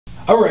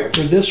Alright,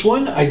 for this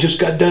one, I just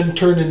got done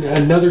turning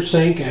another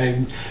sink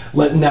and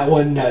letting that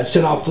one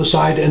sit off the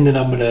side, and then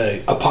I'm going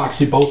to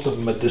epoxy both of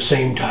them at the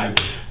same time.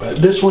 But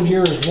this one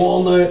here is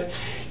walnut.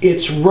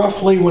 It's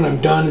roughly, when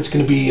I'm done, it's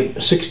going to be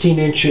 16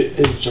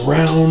 inches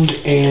around,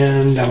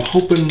 and I'm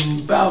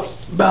hoping about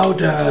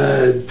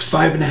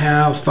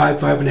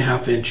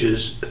 5.5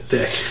 inches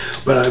thick.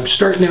 But I'm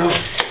starting out,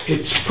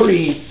 it's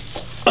pretty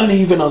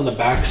uneven on the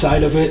back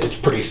side of it. It's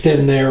pretty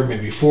thin there,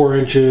 maybe 4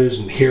 inches,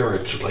 and here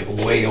it's like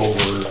way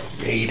over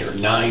 8 or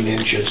 9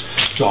 inches.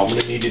 So I'm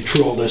going to need to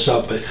drill this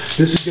up, but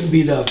this is going to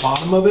be the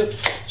bottom of it.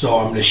 So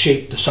I'm going to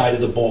shape the side of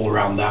the bowl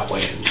around that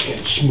way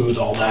and smooth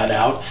all that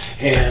out.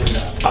 And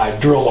I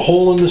drilled a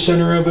hole in the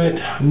center of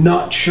it. I'm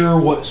not sure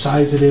what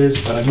size it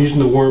is, but I'm using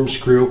the worm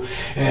screw,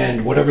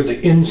 and whatever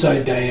the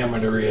inside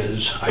diameter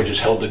is, I just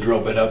held the drill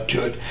bit up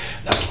to it.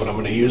 That's what I'm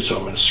going to use. So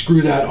I'm going to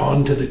screw that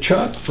onto the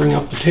chuck, bring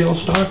up the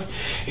tailstock,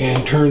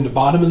 and turn the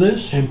bottom of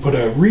this and put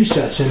a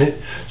recess in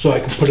it so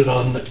I can put it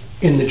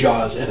in the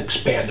jaws and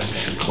expand them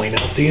and clean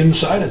out the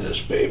inside of this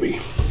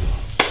baby.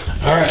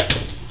 All right,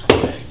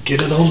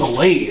 get it on the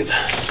lathe.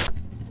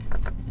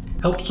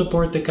 Help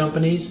support the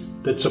companies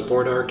that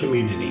support our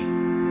community.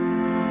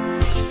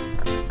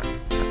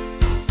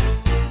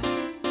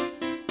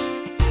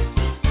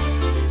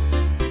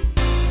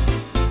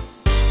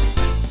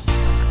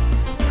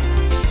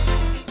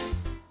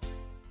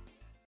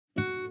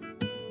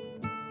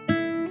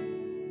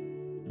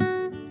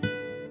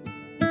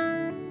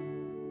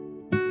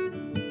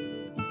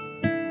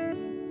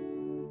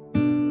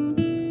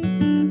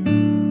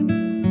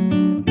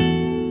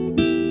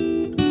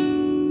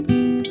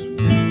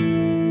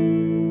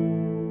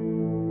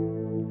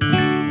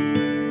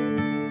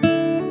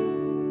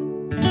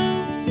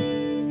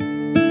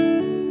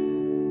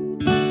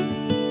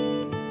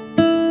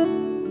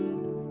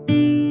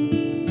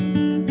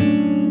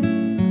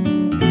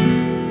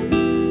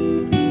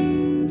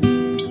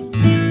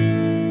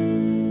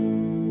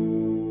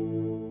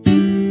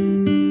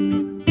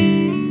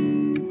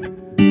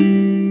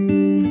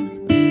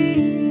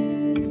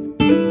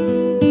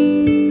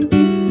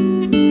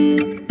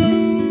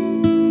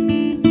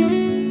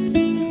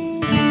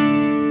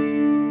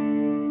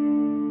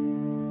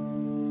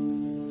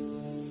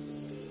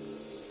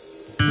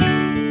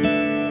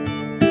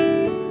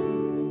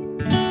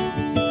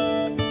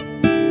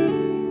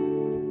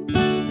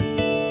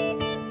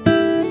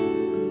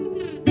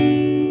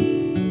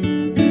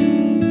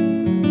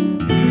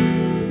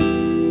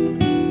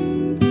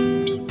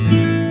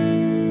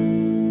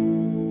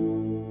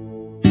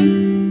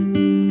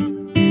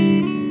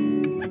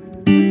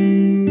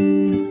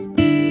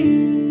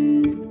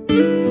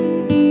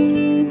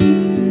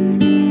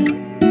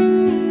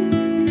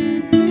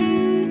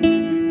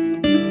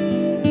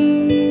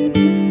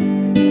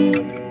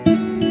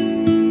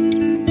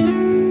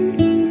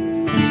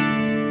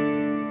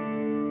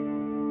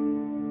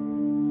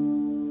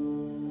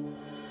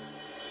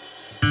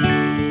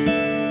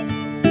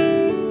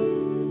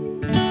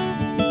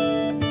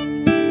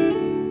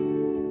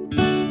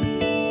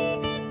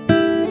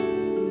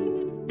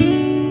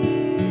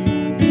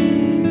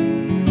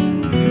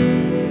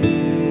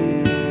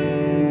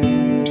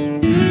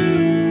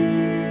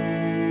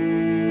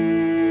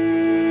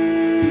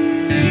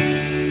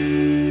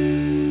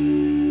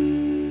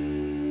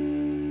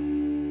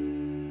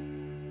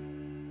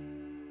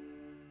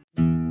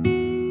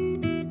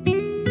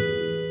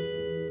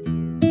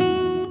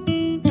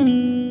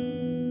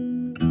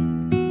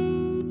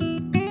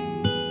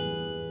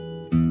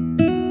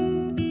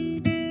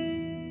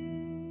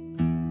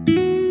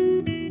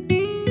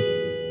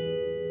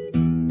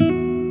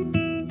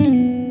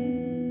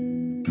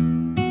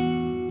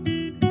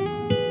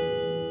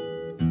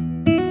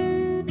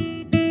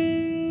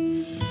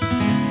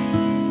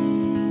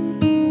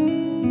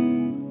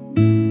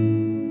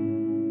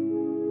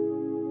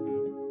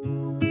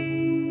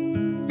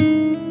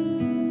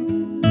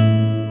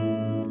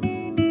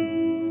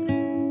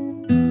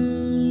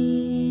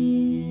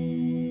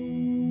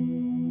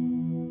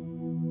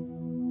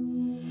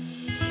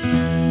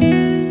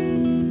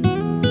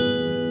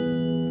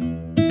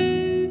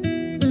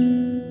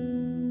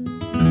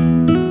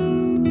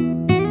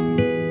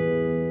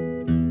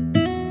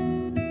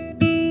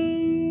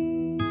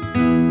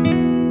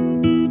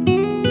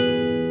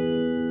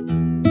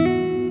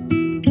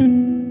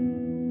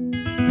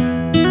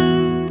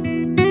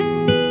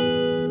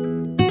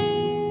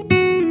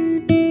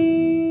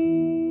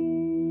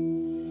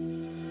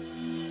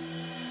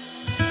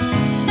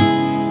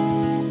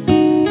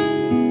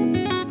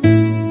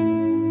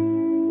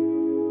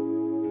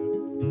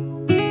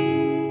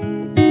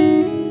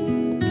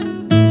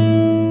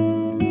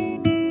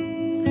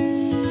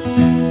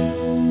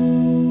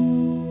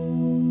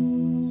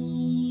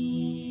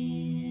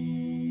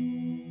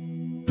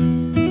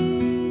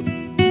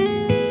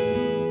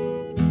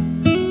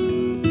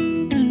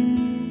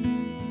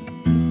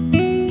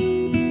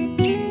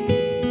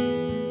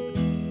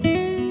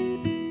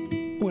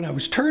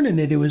 turning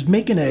it, it was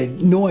making a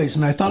noise,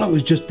 and I thought it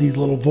was just these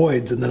little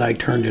voids, and then I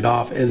turned it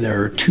off, and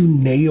there are 2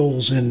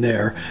 nails in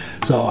there.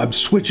 So I'm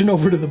switching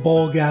over to the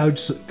ball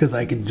gouge because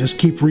I can just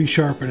keep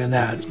resharpening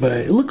that. But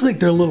it looks like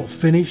they're little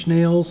finish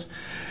nails,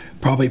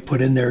 probably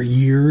put in there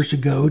years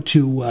ago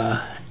to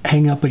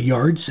hang up a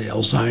yard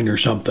sale sign or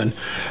something.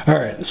 All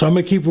right, so I'm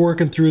gonna keep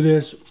working through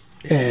this,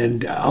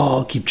 and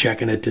I'll keep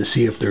checking it to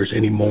see if there's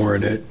any more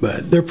in it,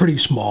 but they're pretty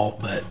small,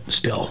 but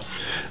still.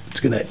 It's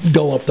gonna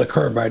dull up the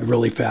carbide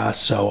really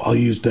fast, so I'll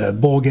use the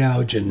bowl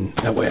gouge, and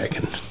that way I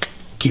can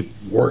keep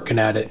working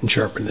at it and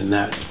sharpening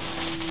that.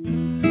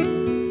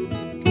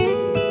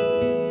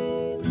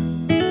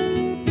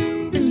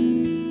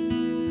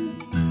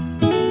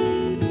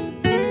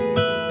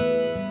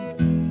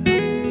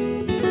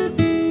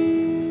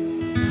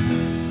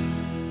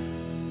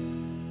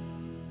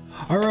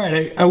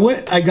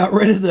 Alright, I got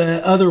rid of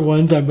the other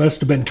ones. I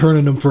must have been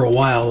turning them for a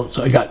while,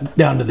 so I got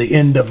down to the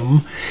end of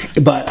them.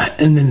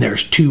 And then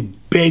there's 2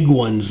 big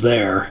ones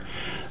there.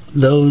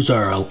 Those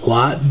are a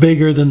lot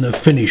bigger than the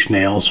finish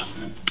nails.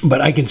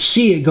 But I can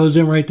see it goes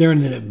in right there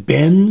and then it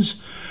bends.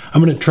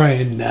 I'm going to try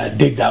and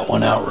dig that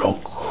one out real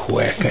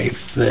quick, I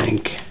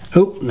think.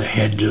 Oh, the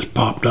head just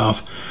popped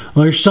off.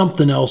 Well, there's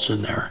something else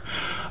in there.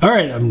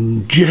 Alright,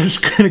 I'm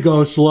just going to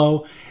go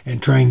slow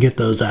and try and get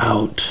those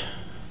out.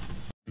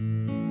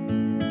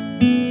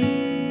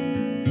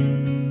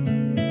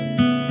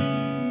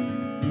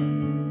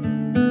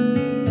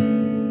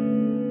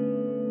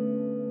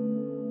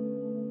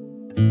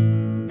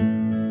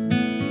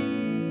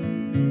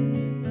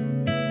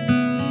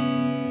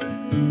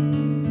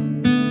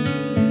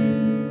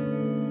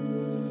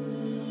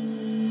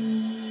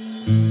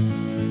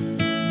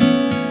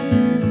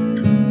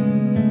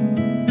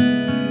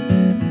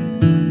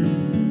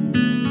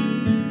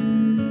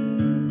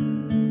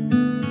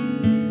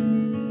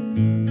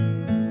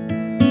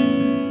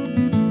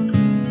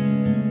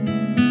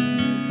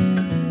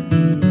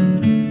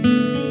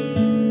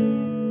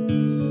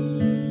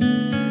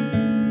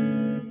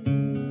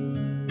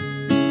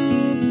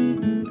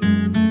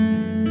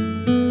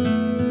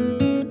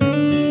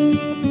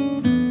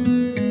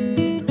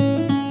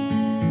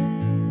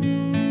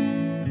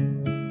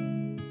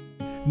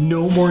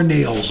 No more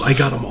nails. I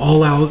got them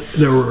all out.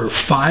 There were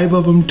 5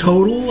 of them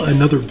total.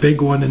 Another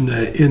big one in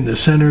the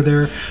center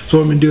there. So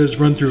what I'm gonna do is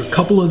run through a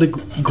couple of the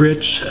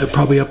grits,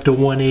 probably up to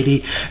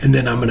 180, and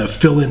then I'm gonna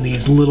fill in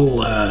these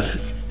little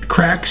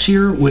cracks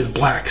here with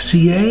black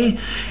CA,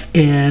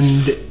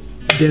 and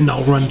then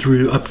I'll run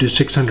through up to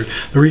 600.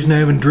 The reason I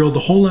haven't drilled the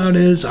hole out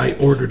is I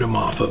ordered them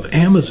off of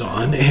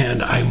Amazon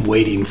and I'm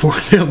waiting for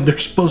them. They're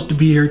supposed to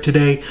be here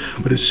today,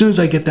 but as soon as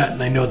I get that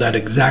and I know that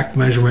exact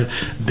measurement,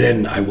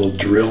 then I will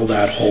drill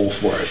that hole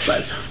for it.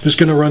 But I'm just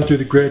gonna run through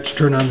the grits,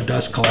 turn on the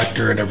dust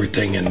collector and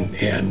everything,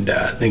 and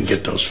then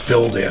get those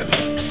filled in.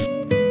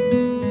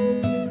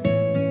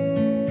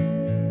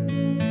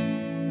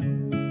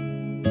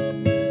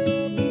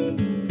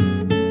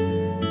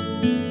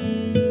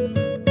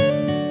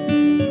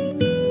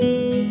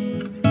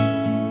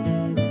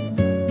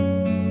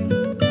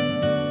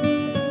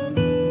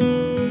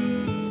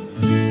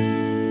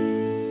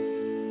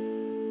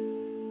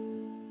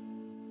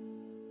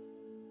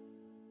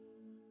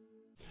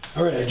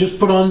 All right, I just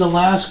put on the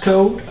last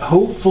coat.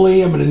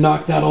 Hopefully I'm gonna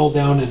knock that all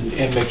down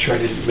and make sure I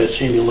didn't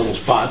miss any little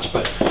spots,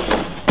 but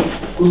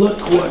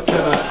look what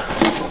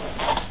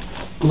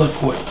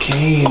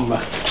came.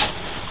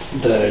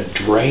 The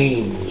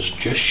drains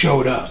just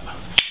showed up.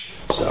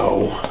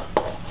 So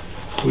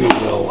we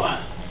will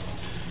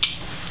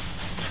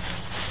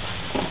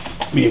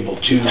be able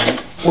to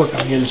work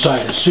on the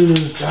inside as soon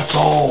as that's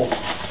all,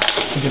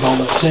 get all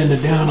that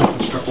sanded down, I can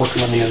start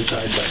working on the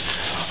inside. But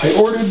I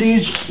ordered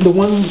these, the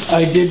one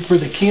I did for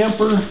the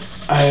camper,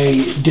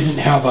 I didn't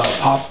have a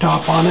pop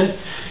top on it.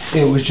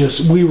 It was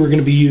just, we were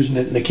gonna be using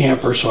it in the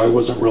camper, so I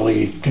wasn't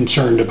really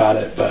concerned about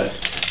it, but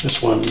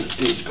this one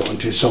is going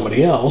to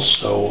somebody else,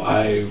 so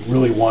I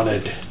really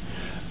wanted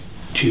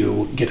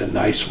to get a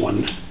nice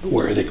one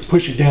where they could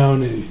push it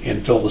down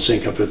and fill the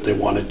sink up if they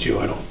wanted to.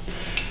 I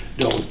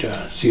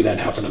don't see that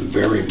happening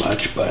very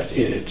much, but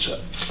it's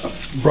a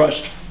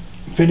brushed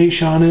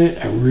finish on it.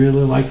 I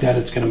really like that.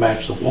 It's going to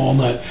match the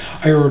walnut.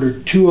 I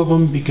ordered 2 of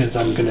them because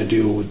I'm going to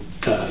do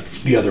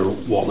the other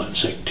walnut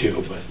sink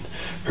too, but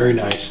very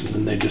nice. And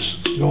then they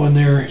just go in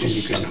there and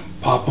you can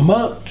pop them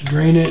up to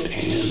drain it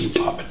and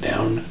pop it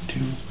down to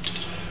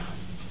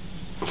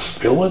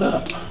fill it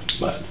up.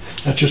 But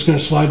that's just going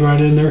to slide right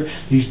in there.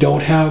 These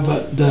don't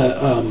have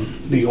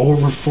the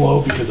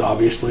overflow because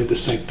obviously the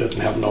sink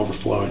doesn't have an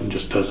overflow and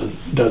just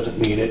doesn't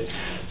need it.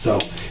 So,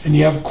 and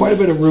you have quite a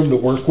bit of room to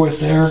work with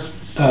there.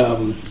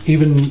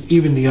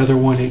 Even the other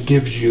one, it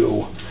gives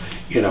you,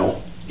 you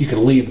know, you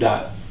can leave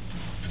that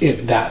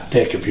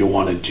thick if you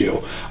wanted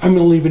to. I'm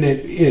gonna leave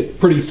it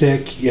pretty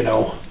thick, you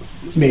know,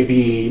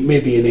 maybe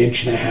an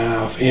inch and a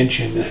half, inch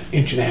and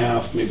a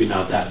half, maybe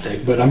not that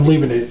thick, but I'm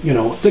leaving it, you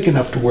know, thick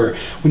enough to where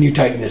when you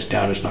tighten this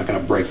down, it's not gonna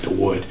break the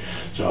wood.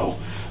 So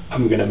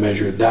I'm gonna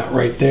measure that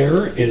right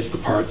there is the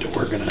part that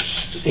we're gonna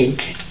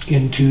sink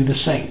into the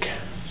sink.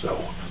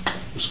 So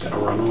Just gonna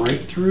run right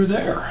through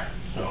there.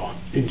 So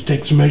need to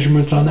take some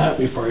measurements on that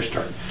before I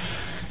start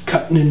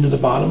cutting into the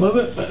bottom of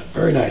it, but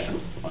very nice.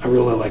 I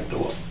really like the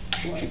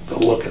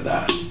look of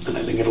that, and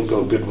I think it'll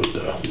go good with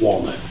the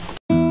walnut.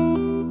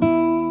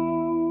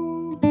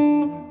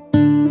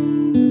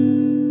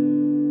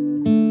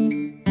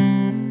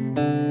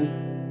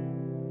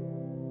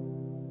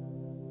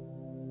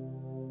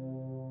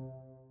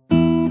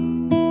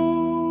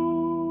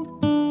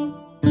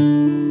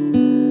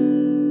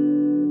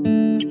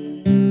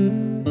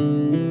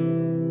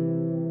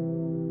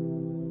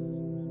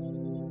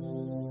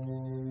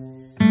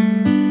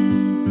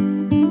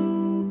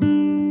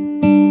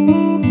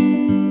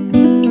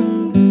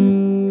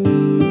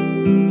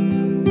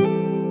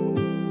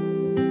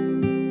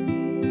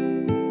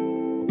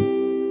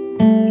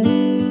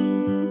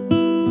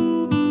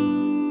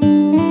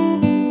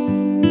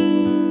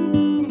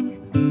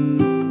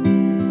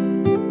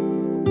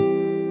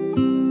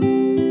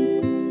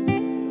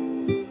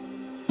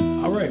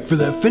 For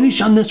the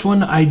finish on this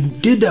one, I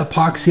did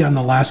epoxy on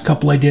the last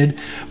couple I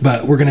did,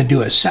 but we're going to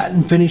do a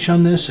satin finish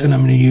on this, and I'm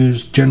going to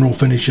use General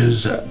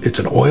Finishes. It's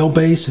an oil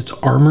base, it's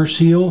Armor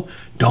Seal.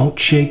 Don't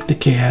shake the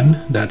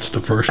can, that's the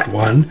first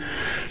one.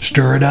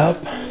 Stir it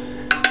up,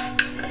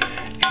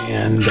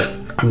 and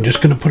I'm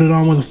just going to put it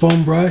on with a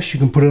foam brush. You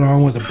can put it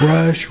on with a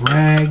brush,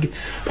 rag.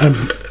 I'm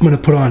going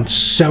to put on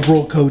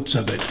several coats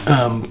of it,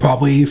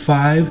 probably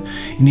 5.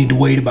 You need to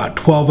wait about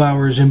 12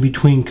 hours in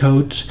between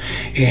coats,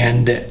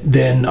 and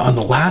then on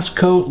the last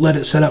coat, let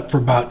it set up for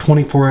about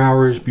 24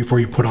 hours before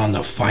you put on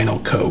the final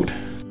coat.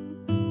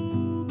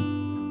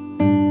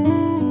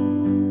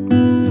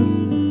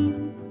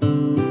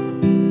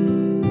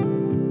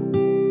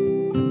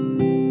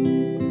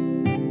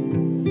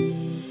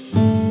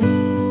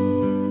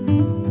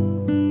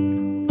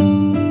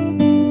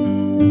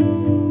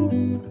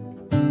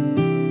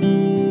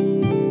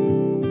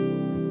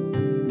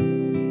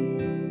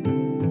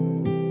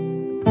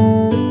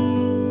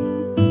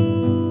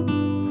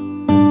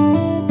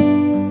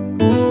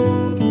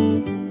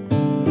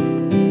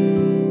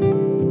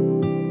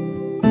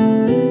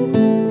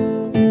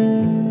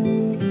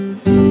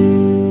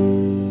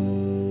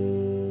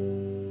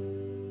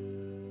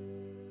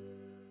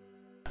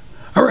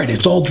 Alright,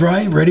 it's all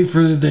dry, ready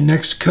for the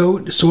next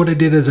coat. So what I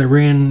did is I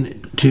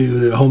ran to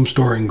the home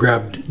store and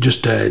grabbed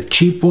just a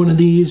cheap one of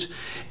these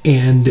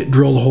and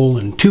drilled a hole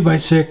in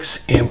 2x6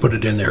 and put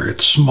it in there.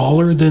 It's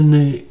smaller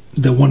than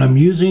the one I'm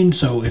using,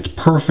 so it's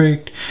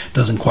perfect.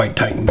 Doesn't quite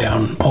tighten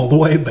down all the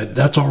way, but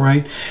that's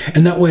alright.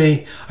 And that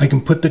way I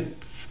can put the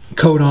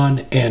coat on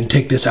and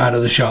take this out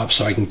of the shop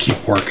so I can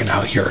keep working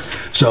out here.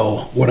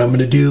 So what I'm going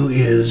to do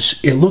is,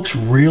 it looks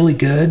really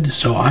good,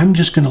 so I'm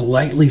just going to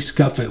lightly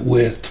scuff it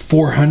with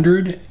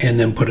 400 and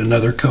then put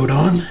another coat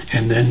on,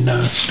 and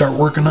then start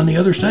working on the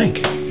other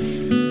sink.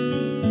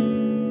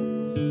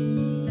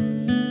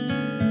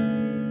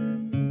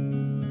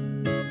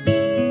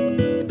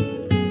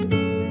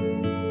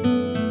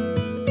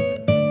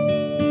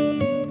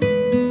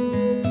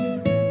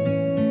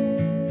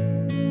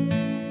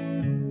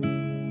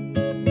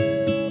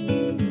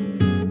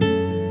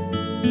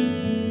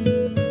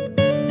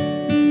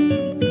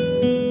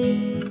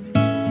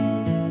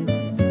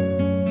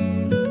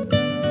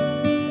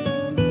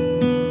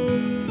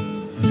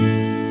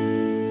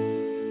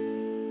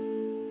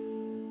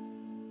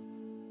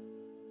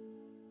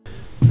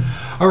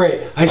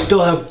 Alright, I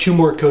still have 2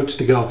 more coats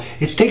to go.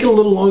 It's taken a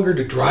little longer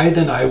to dry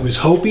than I was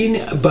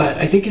hoping, but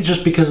I think it's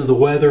just because of the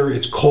weather.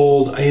 It's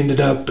cold. I ended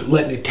up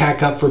letting it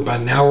tack up for about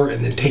an hour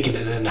and then taking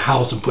it in the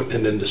house and putting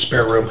it in the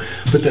spare room.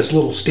 But this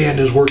little stand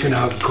is working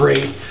out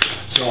great,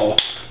 so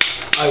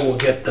I will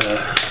get the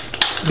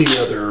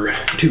other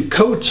 2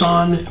 coats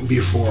on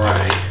before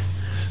I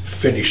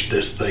finish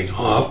this thing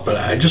off. But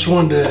I just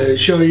wanted to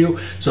show you.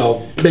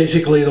 So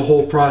basically the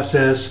whole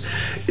process,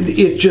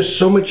 it's just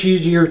so much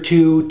easier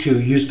to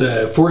use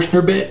the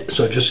Forstner bit.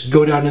 So just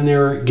go down in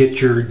there, get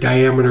your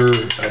diameter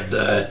of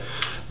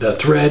the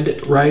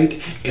thread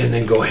right, and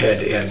then go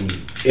ahead and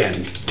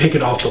take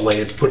it off the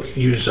lathe,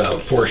 use a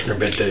Forstner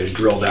bit to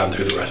drill down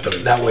through the rest of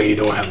it. That way you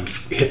don't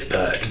have to hit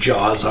the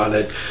jaws on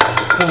it.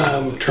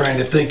 Trying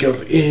to think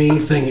of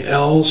anything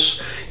else.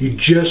 You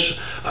just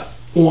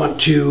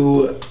want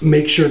to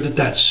make sure that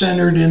that's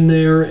centered in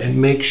there, and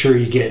make sure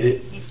you get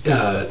it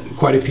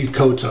quite a few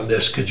coats on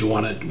this because you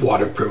want it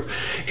waterproof.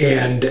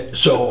 And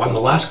so on the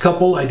last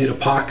couple I did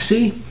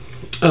epoxy,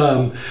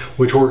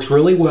 which works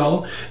really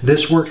well.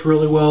 This works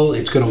really well.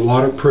 It's going to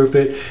waterproof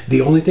it.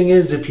 The only thing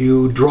is, if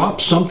you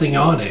drop something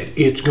on it,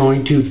 it's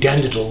going to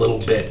dent it a little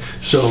bit,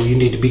 so you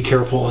need to be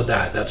careful of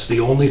that. That's the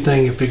only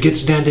thing. If it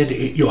gets dented,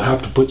 you'll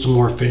have to put some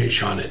more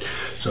finish on it.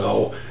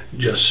 So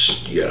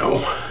just,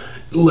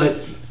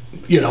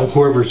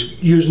 whoever's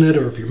using it,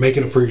 or if you're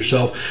making it for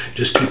yourself,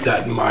 just keep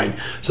that in mind.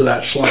 So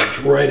that slides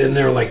right in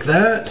there like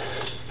that.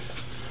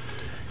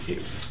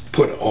 You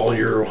put all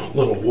your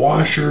little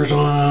washers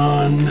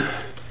on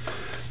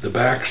the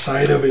back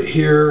side of it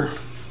here,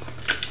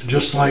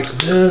 just like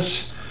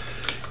this.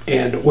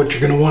 And what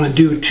you're going to want to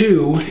do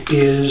too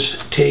is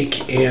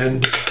take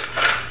and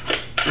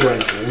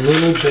run a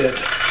little bit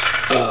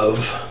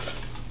of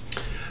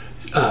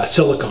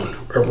silicone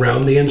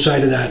around the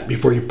inside of that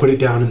before you put it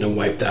down, and then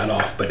wipe that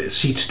off. But it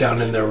seats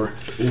down in there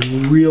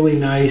really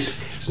nice.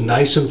 It's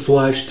nice and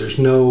flush. There's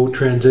no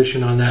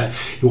transition on that.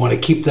 You want to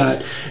keep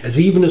that as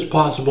even as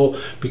possible,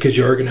 because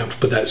you are going to have to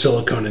put that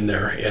silicone in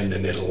there, and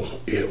then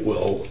it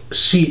will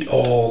seat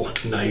all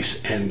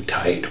nice and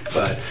tight.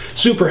 But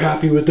super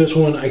happy with this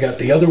one. I got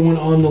the other one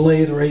on the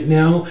lathe right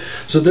now.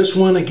 So this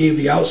one I gave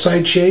the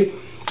outside shape,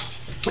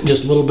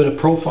 just a little bit of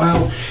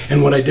profile,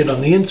 and what I did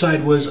on the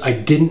inside was I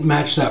didn't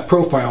match that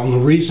profile, and the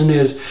reason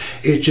is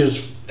it's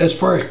just, as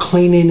far as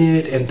cleaning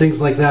it and things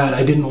like that,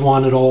 I didn't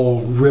want it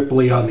all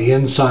ripply on the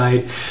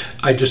inside.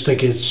 I just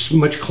think it's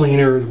much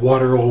cleaner. The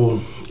water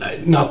will,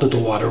 not that the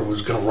water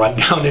was going to run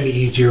down any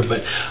easier,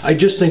 but I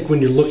just think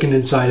when you're looking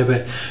inside of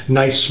it,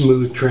 nice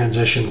smooth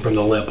transition from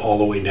the lip all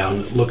the way down.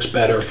 It looks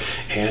better,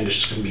 and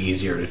it's going to be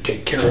easier to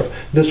take care of.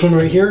 This one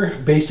right here,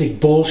 basic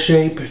bowl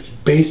shape,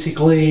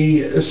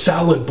 basically a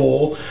salad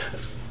bowl.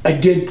 I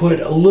did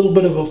put a little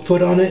bit of a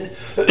foot on it.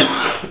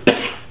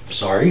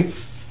 Sorry.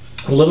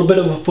 A little bit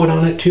of a foot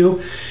on it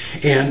too,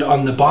 and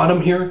on the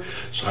bottom here,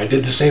 so I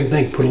did the same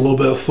thing, put a little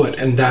bit of foot,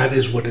 and that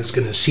is what is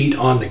going to seat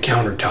on the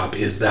countertop,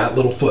 is that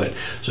little foot.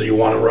 So you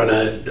want to run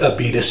a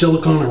bead of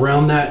silicone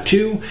around that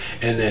too,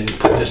 and then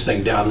put this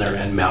thing down there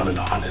and mount it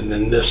on. And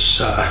then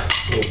this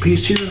little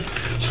piece here,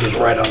 this goes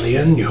right on the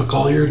end. You hook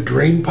all your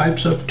drain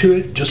pipes up to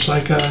it, just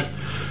like a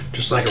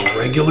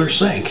regular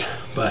sink.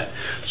 But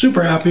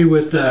super happy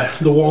with the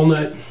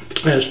Walnut.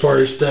 As far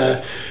as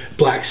the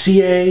black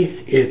CA,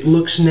 it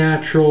looks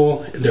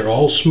natural. They're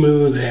all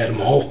smooth. They had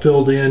them all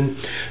filled in.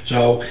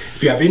 So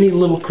if you have any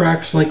little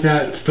cracks like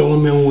that, fill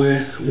them in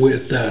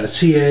with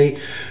CA,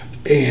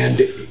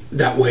 and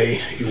that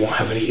way you won't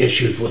have any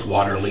issues with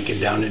water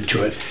leaking down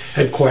into it.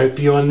 Had quite a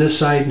few on this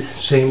side,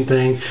 same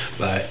thing,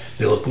 but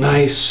they look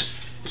nice.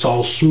 It's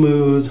all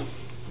smooth,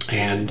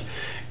 and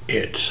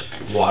it's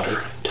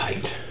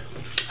watertight.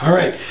 All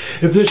right,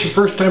 if this is your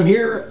first time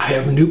here, I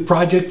have a new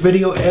project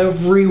video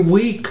every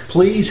week.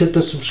 Please hit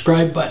the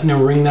subscribe button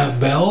and ring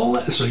that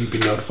bell so you can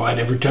be notified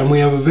every time we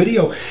have a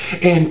video.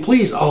 And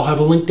please, I'll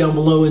have a link down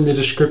below in the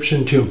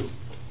description to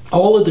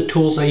all of the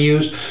tools I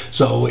use.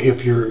 So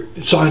if you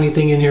saw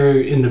anything in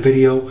here in the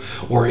video,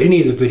 or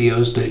any of the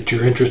videos that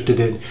you're interested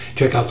in,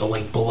 check out the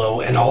link below.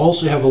 And I'll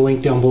also have a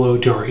link down below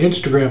to our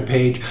Instagram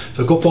page,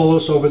 so go follow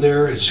us over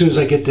there. As soon as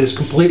I get this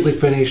completely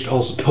finished,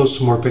 I'll post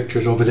some more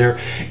pictures over there,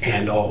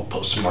 and I'll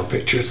post some more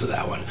pictures of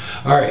that one.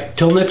 All right,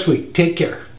 till next week, take care.